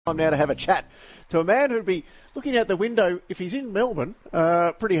Time now to have a chat to a man who'd be looking out the window if he's in Melbourne,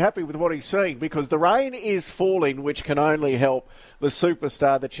 pretty happy with what he's seeing because the rain is falling, which can only help the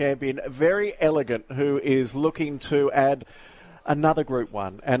superstar, the champion, Verry Elleegant, who is looking to add another Group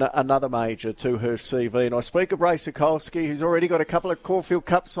 1 and another major to her CV. And I speak of Brae Sokolski, who's already got a couple of Caulfield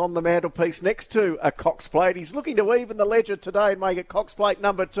Cups on the mantelpiece next to a Cox Plate. He's looking to even the ledger today and make it Cox Plate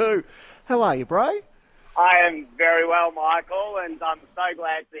number 2. How are you, Brae? I am very well, Michael, and I'm so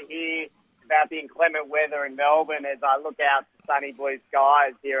glad to hear about the inclement weather in Melbourne as I look out to sunny blue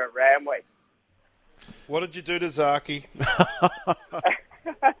skies here at Ramwick. What did you do to Zaki?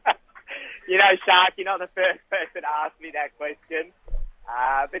 You know, Shark, you're not the first person to ask me that question.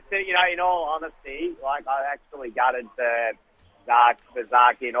 But, you know, in all honesty, like, I actually gutted for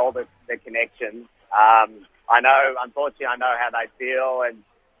Zaki and all the connections. Unfortunately, I know how they feel, and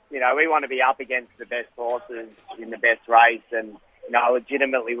you know, we want to be up against the best horses in the best race, and you know, I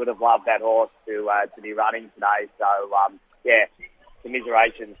legitimately would have loved that horse to be running today. So, yeah,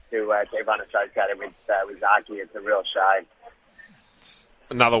 commiserations to everyone associated with Zaki. It's a real shame.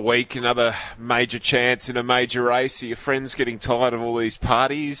 Another week, another major chance in a major race. Are your friends getting tired of all these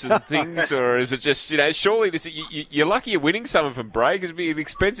parties and things, or is it just, you know, surely you're lucky you're winning some of them, Brae, because it'd be an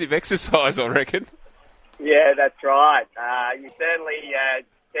expensive exercise, I reckon. Yeah, that's right. You certainly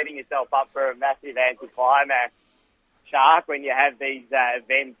setting yourself up for a massive anticlimax, Shark, when you have these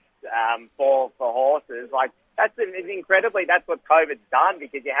events for horses. Like, that's what COVID's done,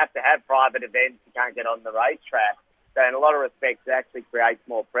 because you have to have private events. You can't get on the racetrack. So in a lot of respects, it actually creates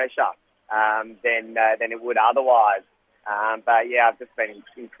more pressure than it would otherwise. But yeah, I've just been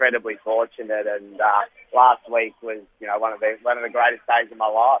incredibly fortunate, and last week was, you know, one of the greatest days of my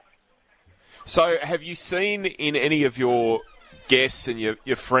life. So have you seen in any of your guests and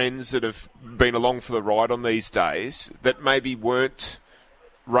your friends that have been along for the ride on these days that maybe weren't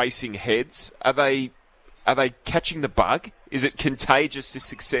racing heads? Are they catching the bug? Is it contagious, this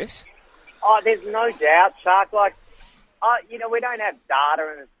success? Oh, there's no doubt, Shark. Like, you know, we don't have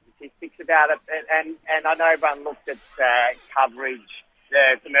data and statistics about it, and I know everyone looks at coverage,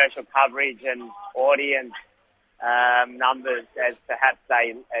 the commercial coverage and audience numbers as perhaps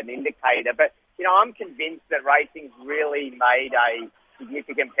an indicator, but you know, I'm convinced that racing's really made a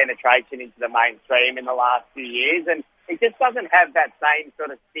significant penetration into the mainstream in the last few years, and it just doesn't have that same sort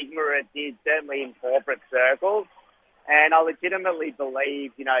of stigma it did, certainly in corporate circles. And I legitimately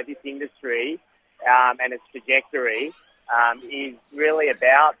believe, you know, this industry and its trajectory is really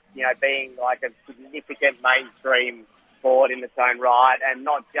about, you know, being like a significant mainstream sport in its own right, and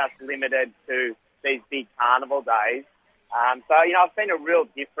not just limited to these big carnival days. So, you know, I've seen a real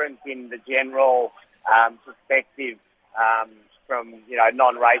difference in the general perspective from, you know,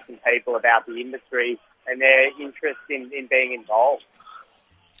 non-racing people about the industry and their interest in being involved.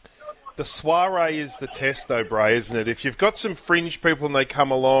 The soiree is the test, though, Brae, isn't it? If you've got some fringe people and they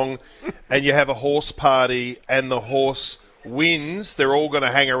come along and you have a horse party and the horse wins, they're all going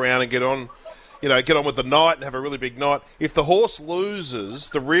to hang around and get on with the night and have a really big night. If the horse loses,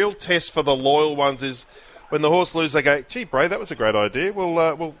 the real test for the loyal ones is when the horse loses, they go, gee, Brae, that was a great idea.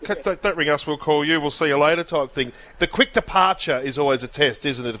 Don't ring us, we'll call you, we'll see you later type thing. The quick departure is always a test,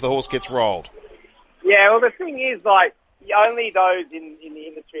 isn't it, if the horse gets rolled? Yeah, well, the thing is, like, only those in the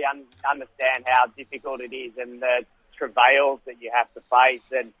industry understand how difficult it is and the travails that you have to face,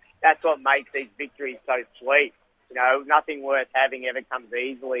 and that's what makes these victories so sweet. You know, nothing worth having ever comes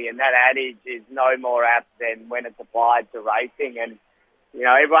easily, and that adage is no more apt than when it's applied to racing. And you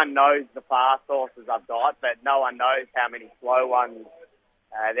know, everyone knows the fast horses I've got, but no one knows how many slow ones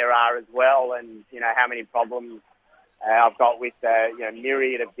there are as well, and you know how many problems I've got with you know,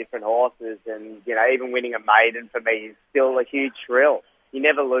 myriad of different horses. And you know, even winning a maiden for me is still a huge thrill. You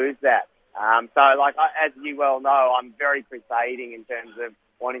never lose that. So, like, as you well know, I'm very crusading in terms of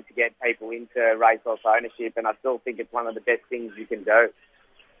wanting to get people into racehorse ownership, and I still think it's one of the best things you can do.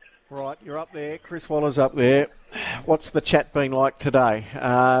 Right, you're up there. Chris Waller's up there. What's the chat been like today?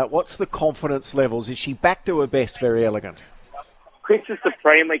 What's the confidence levels? Is she back to her best, Verry Elleegant? Chris is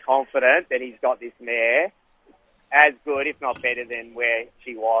supremely confident that he's got this mare as good, if not better, than where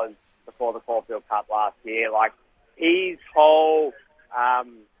she was before the Caulfield Cup last year. Like, his whole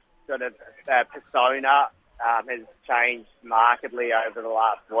sort of persona has changed markedly over the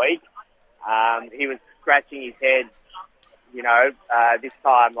last week. He was scratching his head, you know, this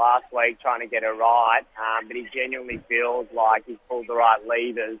time last week trying to get her right, but he genuinely feels like he's pulled the right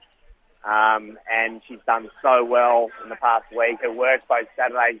levers, and she's done so well in the past week. Her work both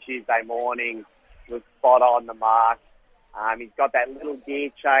Saturday and Tuesday morning was spot on the mark. He's got that little gear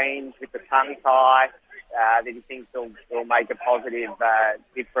change with the tongue tie that he thinks will make a positive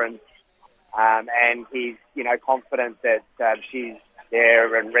difference. And he's, confident that she's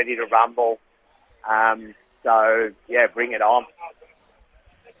there and ready to rumble. So, yeah, bring it on.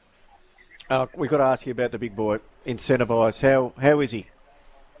 We've got to ask you about the big boy, Incentivize. How is he?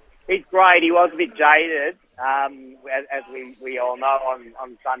 He's great. He was a bit jaded, as we all know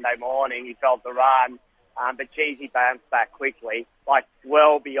on Sunday morning. He felt the run, but geez, he bounced back quickly, like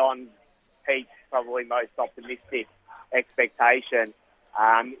well beyond Pete's probably most optimistic expectation.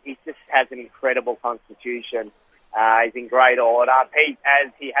 He just has an incredible constitution. He's in great order. Pete,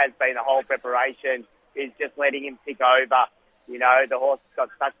 as he has been the whole preparation, is just letting him tick over. The horse has got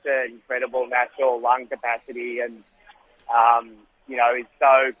such an incredible natural lung capacity and, he's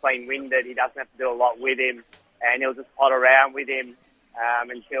so clean-winded. He doesn't have to do a lot with him, and he'll just pot around with him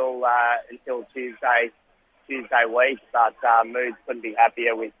until Tuesday week. But Moods couldn't be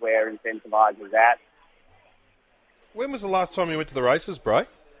happier with where Incentivize is at. When was the last time you went to the races, Brae?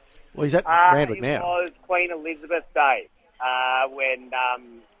 Well, he's at Randwick now. It was Queen Elizabeth Day when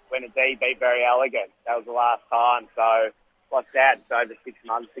a D beat Very Elegant. That was the last time. So what's that? It's over 6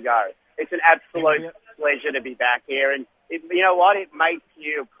 months ago. It's an absolute pleasure to be back here. And you know what? It makes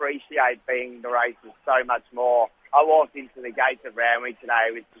you appreciate being in the races so much more. I walked into the gates of Randwick today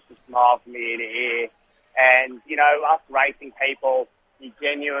with just a smile from ear to ear. And, us racing people, you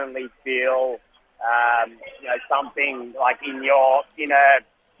genuinely feel, something like in your inner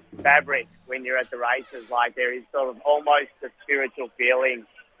fabric when you're at the races. Like there is sort of almost a spiritual feeling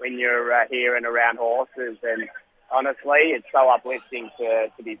when you're here and around horses. And honestly, it's so uplifting to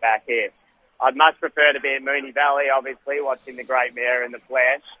be back here. I'd much prefer to be at Moonee Valley, obviously, watching the great mare in the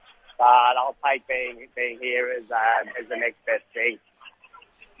flesh. But I'll take being here as the next best thing.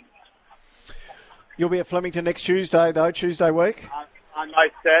 You'll be at Flemington next Tuesday, though, Tuesday week? I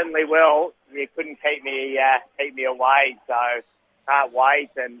most certainly will. You couldn't keep me away, so can't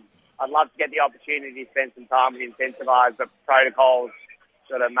wait. And I'd love to get the opportunity to spend some time with Incentivize, but protocols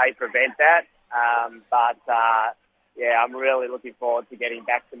sort of may prevent that. I'm really looking forward to getting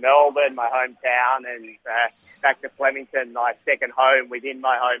back to Melbourne, my hometown, and back to Flemington, my second home within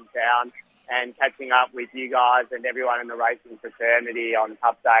my hometown, and catching up with you guys and everyone in the racing fraternity on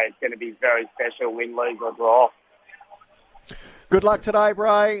Cup Day. It's going to be very special, win, lose or draw. Good luck today,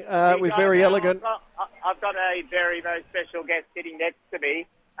 Brae, with Very Elegant. I've got a very, very special guest sitting next to me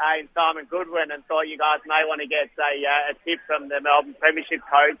in Simon Goodwin, and thought you guys may want to get a tip from the Melbourne Premiership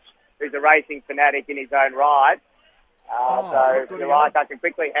coach, who's a racing fanatic in his own right. So if you like, I can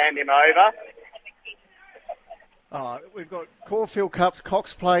quickly hand him over. We've got Caulfield Cups,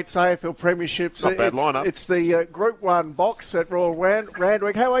 Cox Plates, AFL Premierships. Not bad lineup. It's the Group 1 box at Royal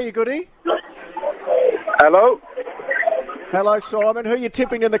Randwick. How are you, Goody? Hello. Hello, Simon. Who are you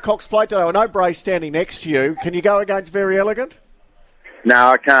tipping in the Cox Plate today? I know Brae's standing next to you. Can you go against Very Elegant? No,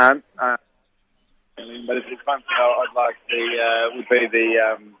 I can't. But if it's one thing I'd like would be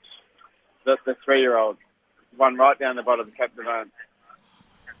the 3-year-old. One right down the bottom, Captivant.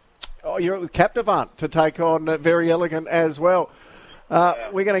 Oh, you're with Captivant to take on Very Elegant as well.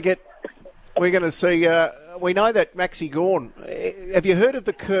 We're going to see. We know that Maxi Gawn. Have you heard of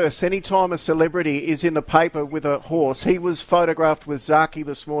the curse? Anytime a celebrity is in the paper with a horse, he was photographed with Zaki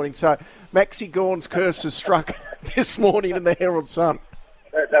this morning. So Maxi Gawn's curse has struck this morning in the Herald Sun.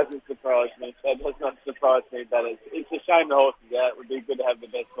 That doesn't surprise me. That does not surprise me. But it's a shame the horse is out. It would be good to have the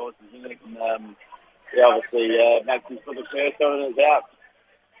best horses in it. And obviously, Maxi's put the curse on and is out.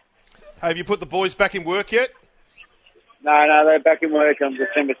 Have you put the boys back in work yet? No, they're back in work on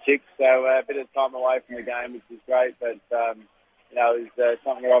December 6th, so a bit of time away from the game, which is great. But, it's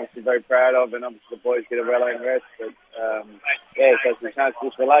something we're obviously very proud of, and obviously the boys get a well-earned rest. But, so it's a chance to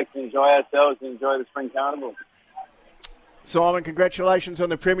just relax and enjoy ourselves and enjoy the Spring Carnival. Simon, congratulations on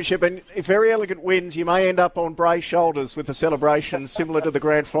the premiership. And if Very Elegant wins, you may end up on Brae's shoulders with a celebration similar to the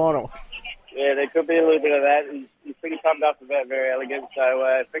grand final. Yeah, there could be a little bit of that. He's pretty pumped up about Very Elegant,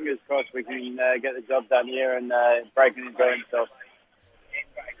 so fingers crossed we can get the job done here and break and enjoy himself.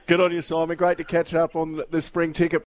 Good on you, Simon. Great to catch up on the spring ticket.